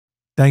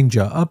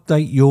Danger,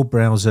 update your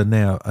browser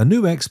now. A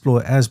new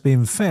exploit has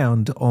been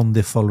found on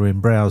the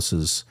following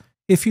browsers.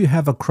 If you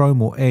have a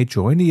Chrome or Edge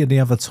or any of the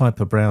other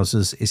type of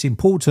browsers, it's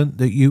important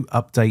that you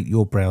update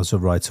your browser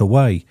right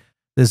away.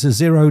 There's a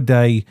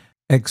 0-day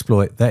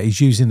exploit that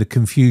is using the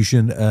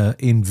confusion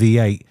in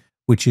V8,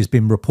 which has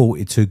been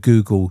reported to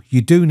Google. You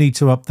do need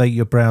to update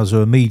your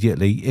browser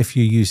immediately if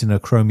you're using a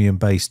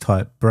Chromium-based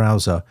type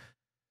browser.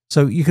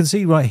 So you can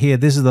see right here,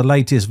 this is the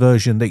latest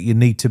version that you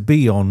need to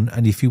be on.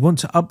 And if you want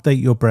to update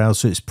your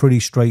browser, it's pretty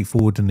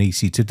straightforward and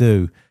easy to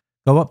do.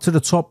 Go up to the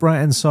top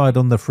right-hand side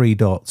on the three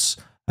dots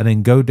and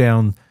then go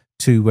down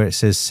to where it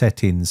says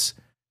Settings.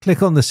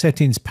 Click on the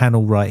Settings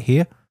panel right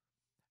here.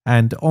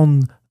 And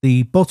on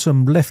the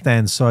bottom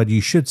left-hand side, you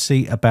should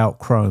see About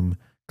Chrome.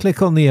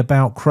 Click on the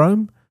About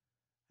Chrome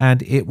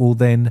and it will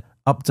then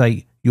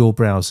update your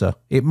browser.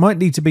 It might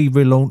need to be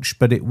relaunched,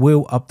 but it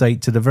will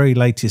update to the very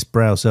latest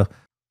browser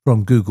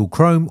from Google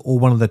Chrome or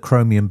one of the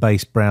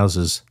Chromium-based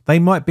browsers. They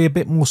might be a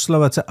bit more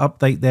slower to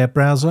update their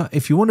browser.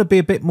 If you want to be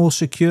a bit more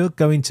secure,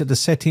 go into the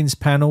Settings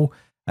panel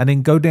and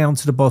then go down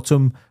to the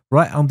bottom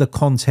right under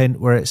Content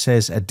where it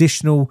says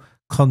Additional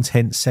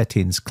Content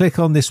Settings. Click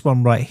on this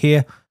one right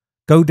here.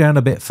 Go down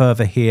a bit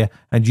further here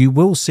and you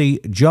will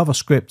see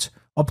JavaScript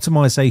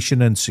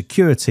Optimization and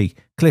Security.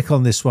 Click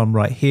on this one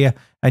right here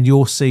and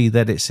you'll see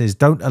that it says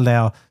don't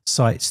allow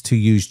sites to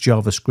use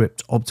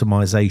JavaScript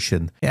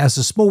optimization. It has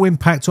a small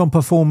impact on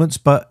performance,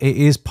 but it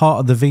is part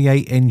of the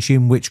V8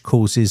 engine which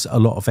causes a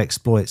lot of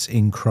exploits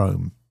in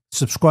Chrome.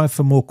 Subscribe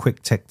for more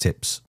quick tech tips.